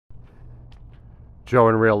Joe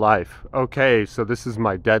in real life. Okay, so this is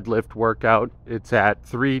my deadlift workout. It's at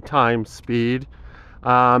 3 times speed.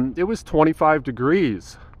 It was 25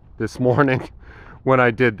 degrees this morning when I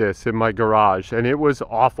did this in my garage, and it was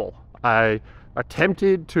awful. I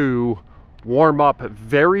attempted to warm up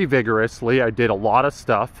very vigorously. I did a lot of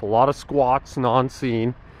stuff, a lot of squats,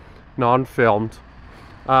 non-seen, non-filmed,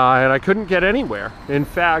 and I couldn't get anywhere. In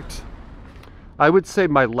fact, I would say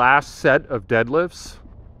my last set of deadlifts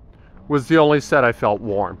was the only set I felt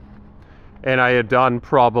warm. And I had done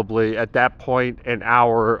probably at that point an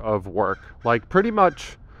hour of work, like pretty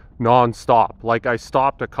much non-stop. Like I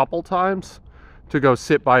stopped a couple times to go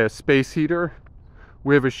sit by a space heater.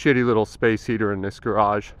 We have a shitty little space heater in this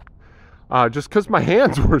garage, just because my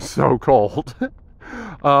hands were so cold.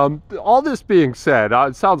 All this being said,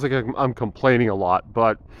 it sounds like I'm complaining a lot,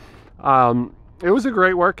 but it was a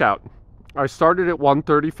great workout. I started at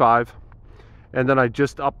 135. And then I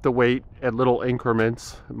just upped the weight at little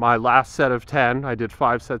increments. My last set of 10, I did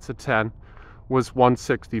 5 sets of 10, was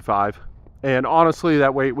 165. And honestly,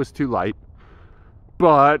 that weight was too light.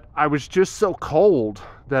 But I was just so cold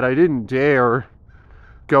that I didn't dare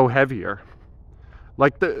go heavier.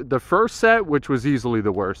 Like the first set, which was easily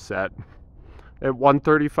the worst set, at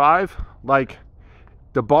 135, like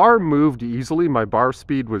the bar moved easily. My bar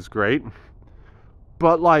speed was great.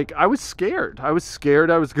 But like, I was scared. I was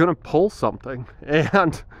going to pull something.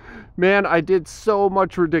 And man, I did so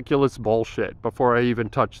much ridiculous bullshit before I even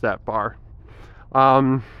touched that bar.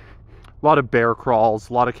 A lot of bear crawls,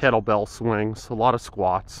 a lot of kettlebell swings, a lot of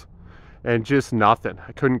squats, and just nothing.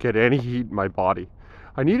 I couldn't get any heat in my body.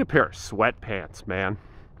 I need a pair of sweatpants, man.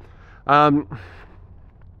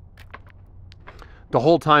 The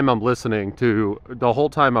whole time I'm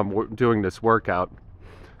doing this workout,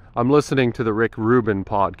 I'm listening to the Rubin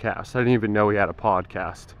podcast. I didn't even know he had a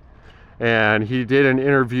podcast. And he did an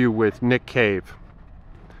interview with Nick Cave,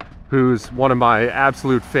 who's one of my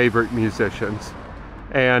absolute favorite musicians.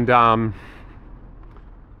 And I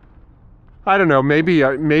don't know, maybe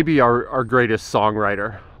our greatest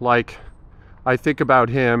songwriter. Like, I think about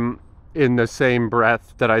him in the same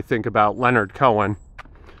breath that I think about Leonard Cohen,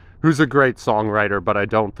 who's a great songwriter, but I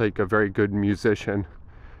don't think a very good musician.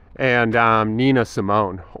 And Nina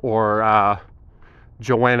Simone or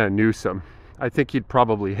Joanna Newsom. I think you'd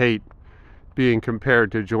probably hate being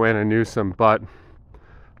compared to Joanna Newsom, but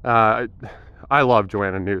I love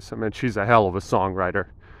Joanna Newsom, and she's a hell of a songwriter.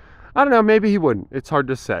 I don't know, maybe he wouldn't. It's hard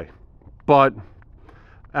to say. But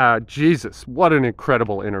Jesus, what an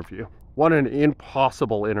incredible interview. What an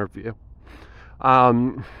impossible interview. I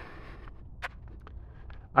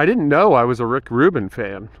didn't know I was a Rick Rubin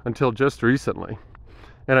fan until just recently.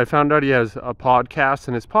 And I found out he has a podcast,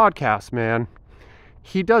 and his podcast, man,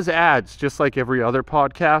 he does ads just like every other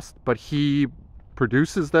podcast, but he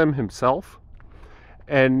produces them himself.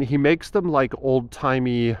 And he makes them like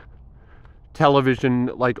old-timey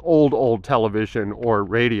television, like old television or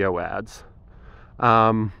radio ads,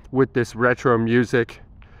 with this retro music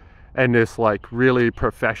and this like really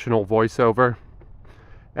professional voiceover.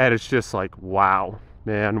 And it's just like, wow,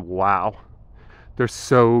 man, wow. They're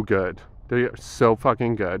so good. They are so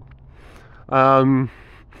fucking good.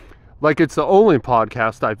 Like, it's the only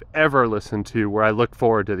podcast I've ever listened to where I look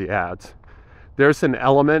forward to the ads. There's an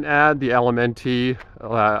Element ad, the LMNT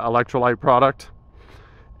electrolyte product,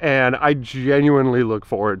 and I genuinely look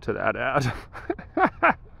forward to that ad.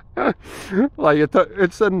 Like,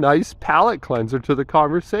 it's a nice palate cleanser to the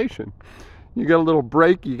conversation. You get a little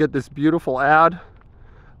break, you get this beautiful ad,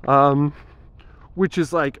 which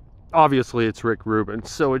is like, obviously it's Rick Rubin,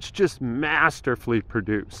 so it's just masterfully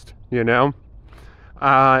produced, you know?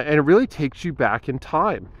 And it really takes you back in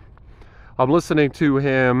time. I'm listening to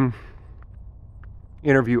him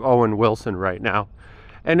interview Owen Wilson right now,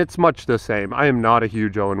 and it's much the same. I am not a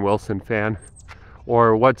huge Owen Wilson fan.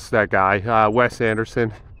 Or what's that guy? Wes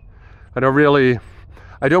Anderson. I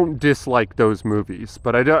don't dislike those movies,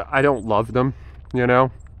 but I don't love them, you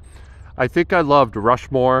know? I think I loved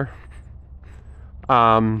Rushmore.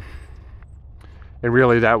 And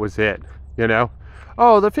really, that was it, you know?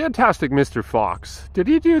 Oh, the Fantastic Mr. Fox. Did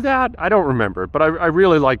he do that? I don't remember, but I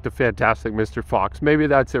really like the Fantastic Mr. Fox. Maybe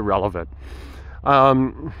that's irrelevant.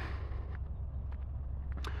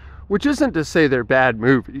 Which isn't to say they're bad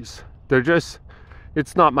movies. They're just,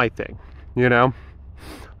 it's not my thing, you know?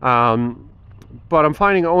 But I'm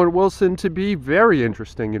finding Owen Wilson to be very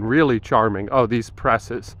interesting and really charming. Oh, these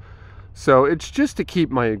presses. So it's just to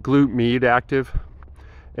keep my glute med active.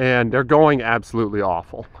 And they're going absolutely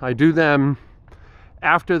awful. I do them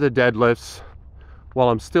after the deadlifts while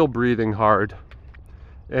I'm still breathing hard.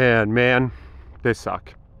 And man, they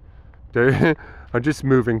suck. I'm just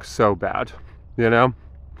moving so bad. you know?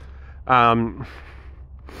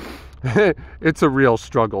 It's a real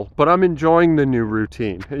struggle, but I'm enjoying the new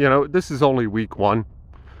routine. You know, this is only week 1.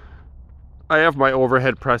 I have my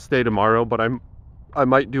overhead press day tomorrow, but I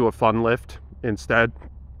might do a fun lift instead.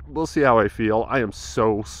 We'll see how I feel. I am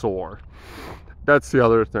so sore. That's the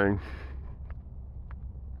other thing.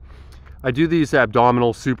 I do these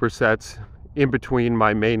abdominal supersets in between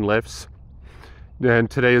my main lifts, and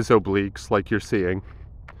today is obliques, like you're seeing.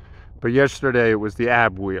 But yesterday it was the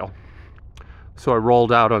ab wheel. So I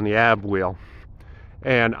rolled out on the ab wheel,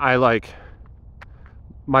 and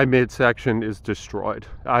my midsection is destroyed.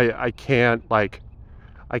 I can't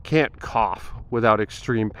cough without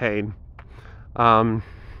extreme pain.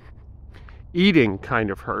 Eating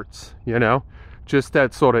kind of hurts, you know? Just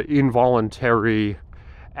that sort of involuntary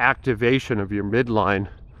activation of your midline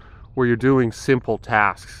where you're doing simple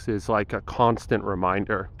tasks is like a constant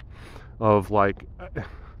reminder of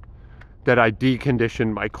that I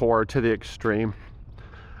deconditioned my core to the extreme.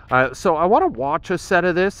 So I want to watch a set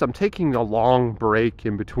of this. I'm taking a long break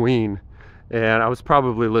in between, and I was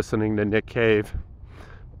probably listening to Nick Cave,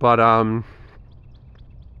 but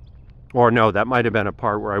or no, that might have been a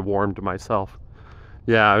part where I warmed myself.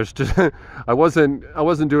 Yeah, I was just I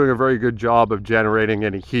wasn't doing a very good job of generating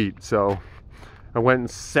any heat, so I went and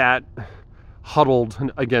sat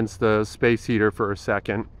huddled against the space heater for a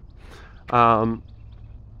second. And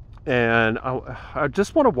I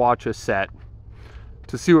just want to watch a set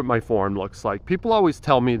to see what my form looks like. People always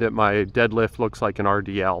tell me that my deadlift looks like an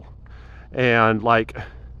RDL. And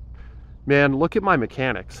man, look at my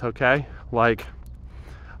mechanics, okay?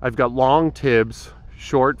 I've got long tibs,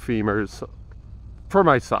 short femurs for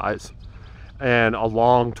my size, and a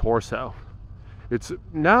long torso.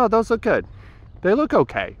 No, those look good. They look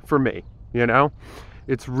okay for me, you know?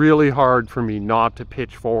 It's really hard for me not to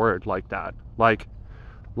pitch forward like that. Like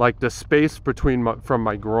the space between from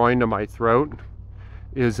my groin to my throat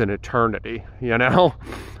is an eternity, you know?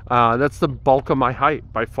 That's the bulk of my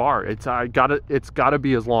height by far. It's gotta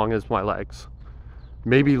be as long as my legs,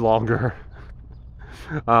 maybe longer.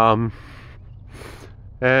 And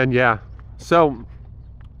yeah, so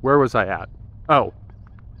where was I at? Oh,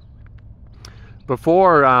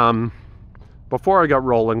 before I got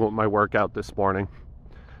rolling with my workout this morning,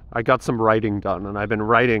 I got some writing done, and I've been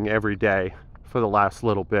writing every day for the last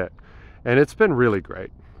little bit, and it's been really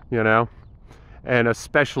great, you know? And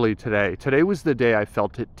especially today. Today was the day I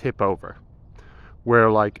felt it tip over, where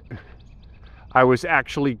I was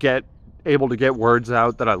actually able to get words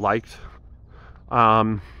out that I liked,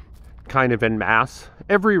 kind of en masse.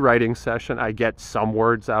 Every writing session I get some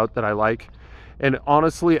words out that I like, and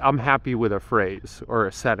honestly I'm happy with a phrase or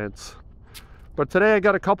a sentence. But today I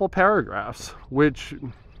got a couple paragraphs,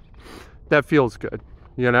 that feels good,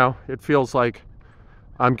 you know? It feels like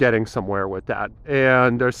I'm getting somewhere with that.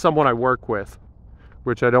 And there's someone I work with,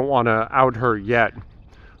 which I don't want to out her yet,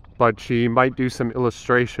 but she might do some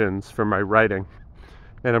illustrations for my writing.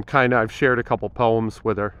 And I've shared a couple poems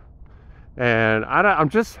with her. And I'm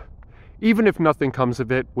just, even if nothing comes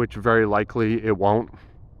of it, which very likely it won't,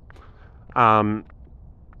 I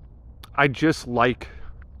just like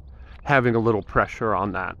having a little pressure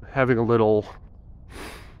on that, having a little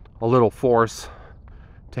force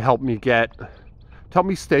to help me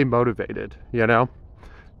stay motivated, you know,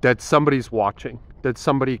 that somebody's watching, that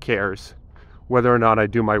somebody cares whether or not I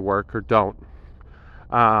do my work or don't.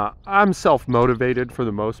 I'm self-motivated for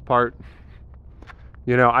the most part.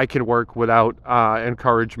 You know, I can work without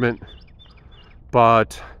encouragement,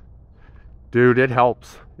 but dude, it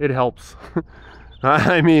helps. It helps.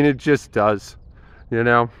 I mean, it just does, you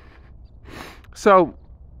know? So,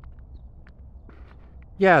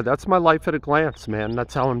 yeah, that's my life at a glance, man.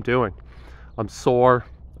 That's how I'm doing. I'm sore,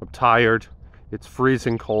 I'm tired, it's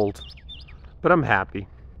freezing cold, but I'm happy.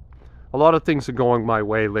 A lot of things are going my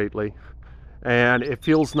way lately, and it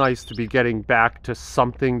feels nice to be getting back to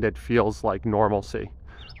something that feels like normalcy,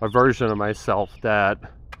 a version of myself that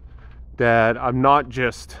I'm not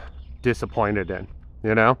just disappointed in,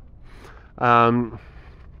 you know?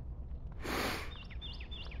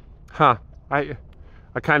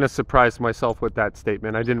 I kind of surprised myself with that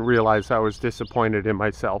statement. I didn't realize I was disappointed in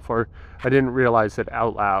myself, or I didn't realize it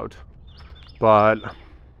out loud, but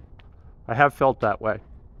I have felt that way,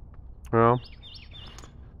 you know?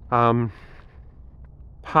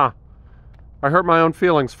 I hurt my own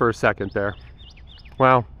feelings for a second there.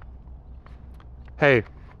 Well, hey,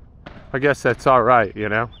 I guess that's all right, you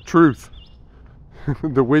know? Truth.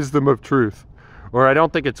 The wisdom of truth. Or I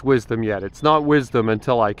don't think it's wisdom yet. It's not wisdom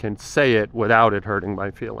until I can say it without it hurting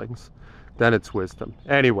my feelings. Then it's wisdom.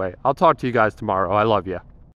 Anyway, I'll talk to you guys tomorrow. I love you.